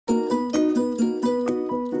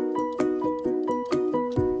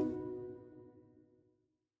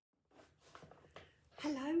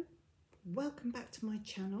welcome back to my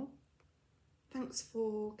channel. Thanks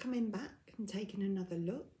for coming back and taking another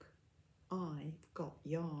look. I've got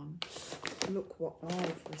yarn. Look what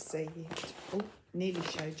I've received. Oh, nearly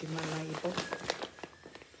showed you my label.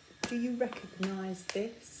 Do you recognise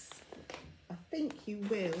this? I think you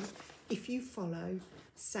will if you follow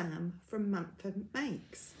Sam from Manfa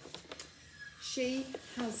Makes. She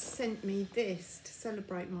has sent me this to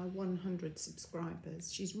celebrate my 100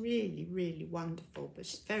 subscribers. She's really, really wonderful, but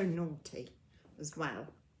she's very naughty as well.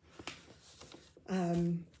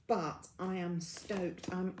 But I am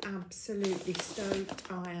stoked. I'm absolutely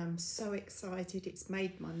stoked. I am so excited. It's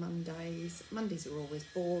made my Mondays. Mondays are always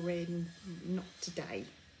boring. Not today.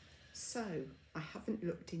 So I haven't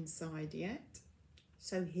looked inside yet.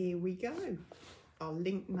 So here we go. I'll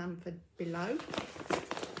link Manfa below.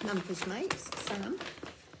 Manfa's Mates, Sam,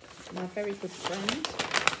 my very good friend.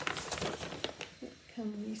 What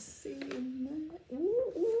can we see in there?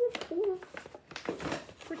 Ooh, ooh, ooh.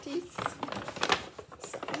 Pretties.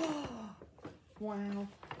 So, oh, wow.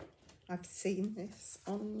 I've seen this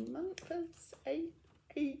on Manfa's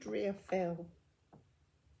Adriafil.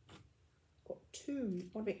 Got two.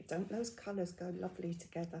 Don't those colours go lovely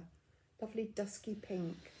together? Lovely dusky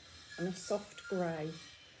pink and a soft grey.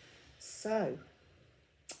 So,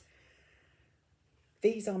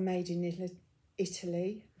 these are made in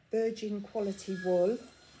Italy, virgin quality wool.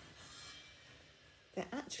 They're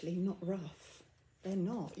actually not rough. They're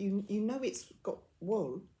not. You know it's got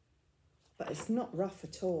wool, but it's not rough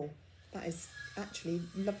at all. That is actually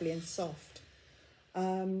lovely and soft.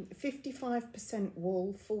 55%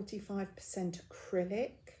 wool, 45%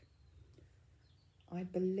 acrylic. I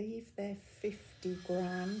believe they're 50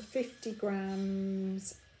 grams.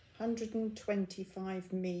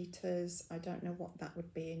 125 meters. I don't know what that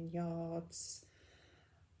would be in yards.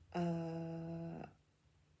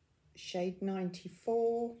 Shade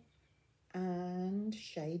 94 and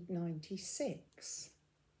shade 96.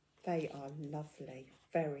 They are lovely,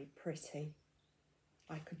 very pretty.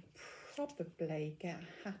 I could probably get a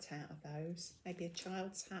hat out of those. Maybe a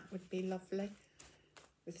child's hat would be lovely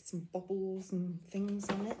with some bubbles and things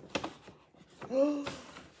on it. Oh!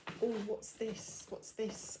 Oh, what's this? What's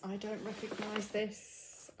this? I don't recognise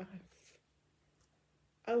this.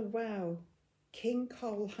 Oh, wow. King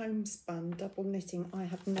Cole Homespun double knitting. I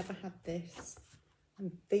have never had this.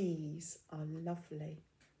 And these are lovely.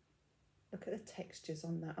 Look at the textures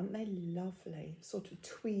on that. Aren't they lovely? Sort of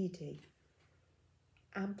tweedy.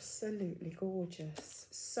 Absolutely gorgeous.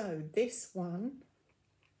 So this one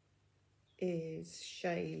is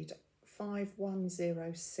shade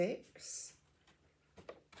 5106.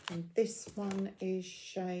 And this one is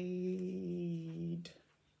shade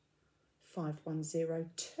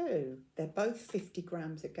 5102. They're both 50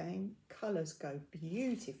 grams again. Colours go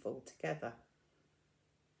beautiful together.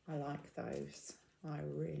 I like those. I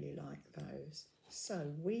really like those.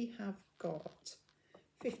 So we have got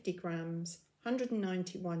 50 grams,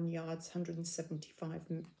 191 yards, 175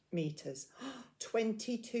 metres.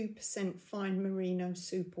 22% fine merino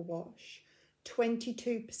superwash,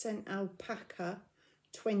 22% alpaca,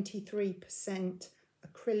 23%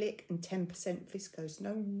 acrylic and 10% viscose.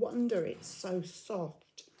 No wonder it's so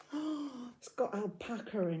soft. It's got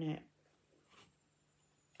alpaca in it.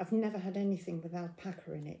 I've never had anything with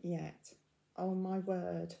alpaca in it yet. Oh my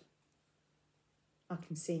word. I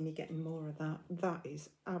can see me getting more of that. That is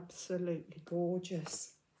absolutely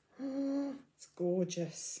gorgeous. It's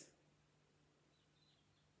gorgeous.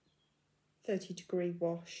 30-degree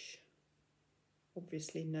wash.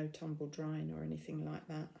 Obviously no tumble drying or anything like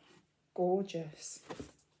that. Gorgeous.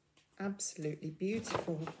 Absolutely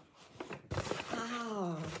beautiful.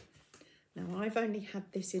 Ah, now I've only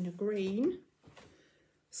had this in a green.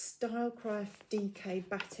 Stylecraft DK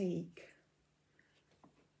Batik.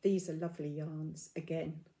 These are lovely yarns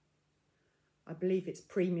again. I believe it's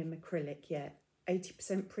premium acrylic, yeah.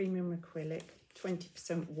 80% premium acrylic,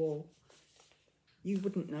 20% wool. You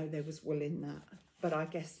wouldn't know there was wool in that. But I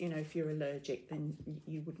guess, you know, if you're allergic, then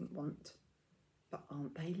you wouldn't want. But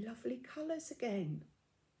aren't they lovely colours again?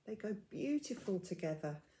 They go beautiful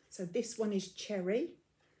together. So this one is cherry.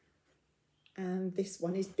 And this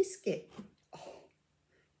one is biscuit. Oh,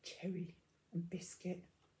 cherry and biscuit.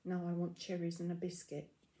 Now I want cherries and a biscuit.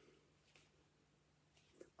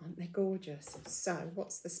 Aren't they gorgeous? So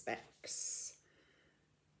what's the specs?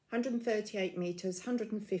 138 metres,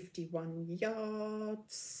 151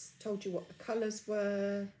 yards. Told you what the colours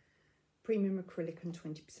were. Premium acrylic and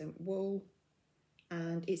 20% wool.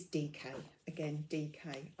 And it's DK. Again,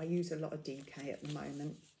 DK. I use a lot of DK at the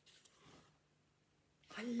moment.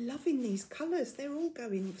 I'm loving these colours. They're all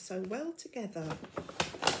going so well together.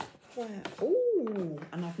 Where? Oh,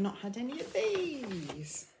 and I've not had any of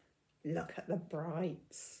these. Look at the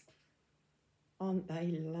brights. Aren't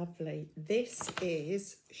they lovely? This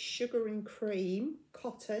is Sugar and Cream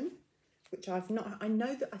Cotton, which I've not, I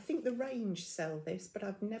know that, I think the range sell this, but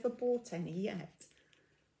I've never bought any yet.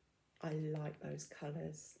 I like those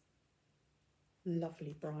colours.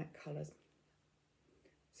 Lovely bright colours.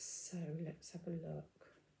 So let's have a look.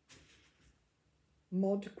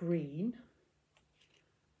 Mod Green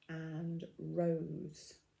and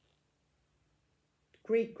Rose.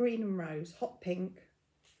 Green and Rose, Hot Pink,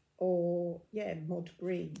 or yeah, Mod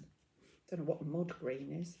Green. Don't know what Mod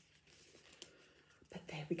Green is. But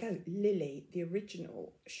there we go. Lily, the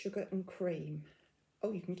original Sugar and Cream.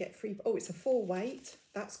 Oh, you can get free. Oh, it's a 4-weight.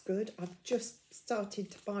 That's good. I've just started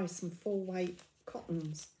to buy some 4-weight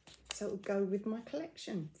cottons, so it'll go with my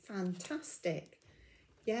collection. Fantastic.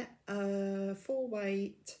 Yeah,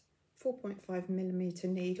 4-weight, 4.5mm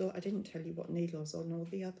needle. I didn't tell you what needles on all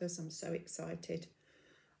the others. I'm so excited.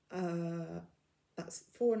 That's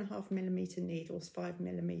 4.5mm needles,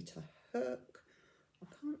 5mm hook. I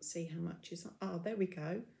can't see how much is. Ah, there we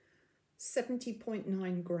go.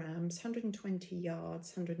 70.9 grams, 120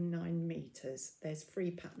 yards, 109 meters. There's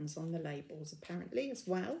free patterns on the labels apparently as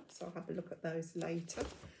well, so I'll have a look at those later.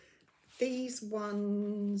 These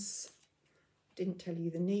ones, didn't tell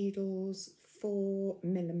you the needles,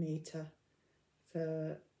 4mm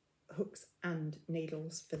for hooks and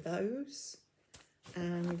needles for those.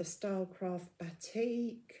 And the Stylecraft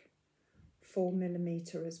Batik,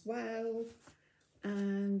 4mm as well.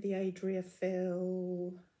 And the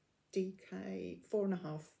Adriafil DK,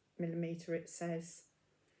 4.5mm it says.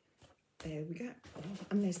 There we go. Oh,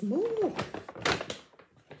 and there's more.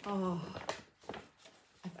 Oh,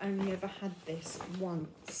 I've only ever had this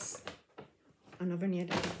once. And I've only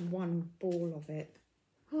had one ball of it.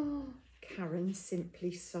 Oh, Caron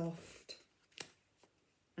Simply Soft.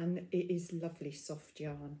 And it is lovely soft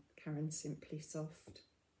yarn, Caron Simply Soft.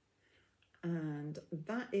 And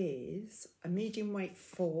that is a medium weight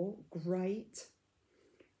 4, great.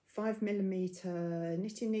 5mm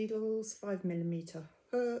knitting needles, 5mm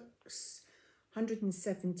hooks,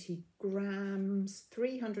 170 grams,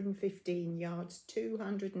 315 yards,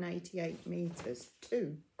 288 meters.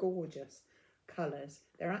 Two gorgeous colours.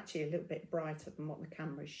 They're actually a little bit brighter than what the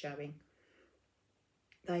camera is showing.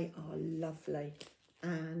 They are lovely.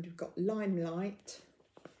 And you've got Limelight,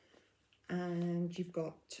 and you've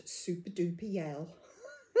got Super Duper Yell.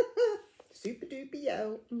 Super Duper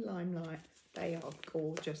Yell and Limelight. They are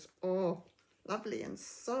gorgeous. Oh, lovely and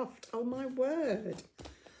soft. Oh my word.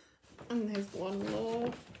 And there's one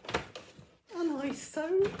more. And I so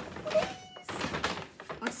pleased.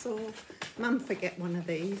 I saw Manfa get one of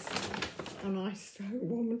these, and I so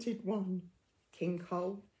wanted one. King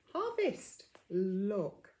Cole Harvest.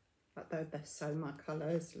 Look. But they're so my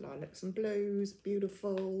colours. Lilacs and blues.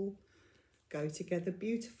 Beautiful. Go together.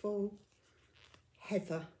 Beautiful.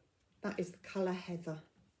 Heather. That is the colour Heather.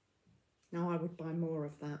 Now I would buy more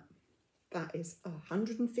of that. That is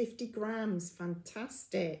 150 grams.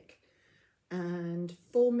 Fantastic. And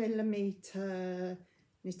 4mm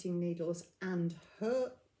knitting needles and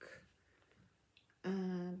hook.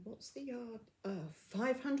 And what's the yard?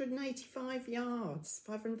 585 yards,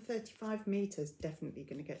 535 meters. Definitely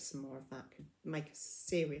going to get some more of that. Can make a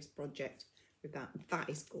serious project with that. That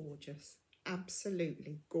is gorgeous.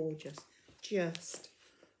 Absolutely gorgeous. Just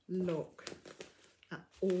look at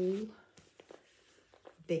all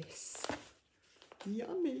this.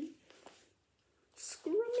 Yummy.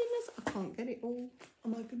 Scrumminess. I can't get it all.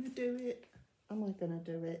 Am I going to do it? Am I going to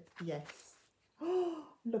do it? Yes. Oh,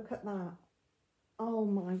 look at that. Oh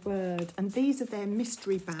my word. And these are their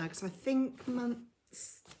mystery bags. I think I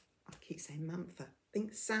keep saying Manfa. I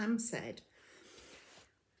think Sam said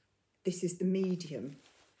this is the medium.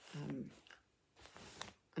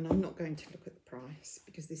 And I'm not going to look at the price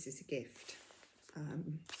because this is a gift.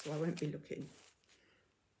 So I won't be looking.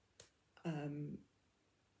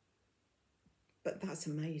 But that's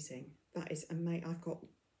amazing. That is amazing. I've got,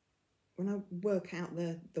 when I work out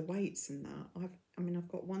the weights and that, I've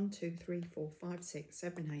got 1, 2, 3, 4, 5, 6,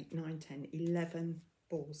 7, 8, 9, 10, 11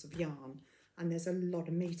 balls of yarn, and there's a lot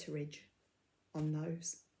of meterage on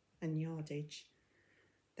those and yardage.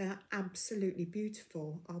 They're absolutely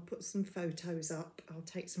beautiful. I'll put some photos up. I'll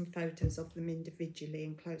take some photos of them individually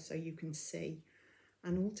and close so you can see.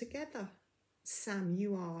 And all together, Sam,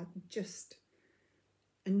 you are just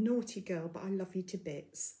a naughty girl, but I love you to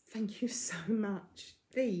bits. Thank you so much.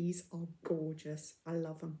 These are gorgeous. I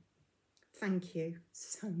love them. Thank you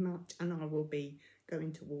so much. And I will be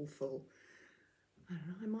going to Woolfull. And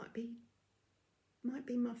I might be might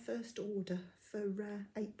be my first order for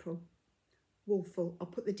April. Woolfull. I'll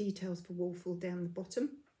put the details for Woolfull down the bottom,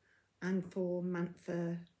 and for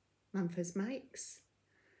Manfa's makes,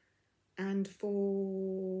 and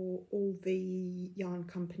for all the yarn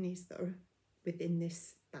companies that are within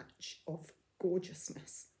this batch of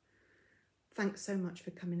gorgeousness. Thanks so much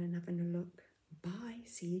for coming and having a look. Bye.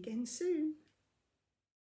 See you again soon.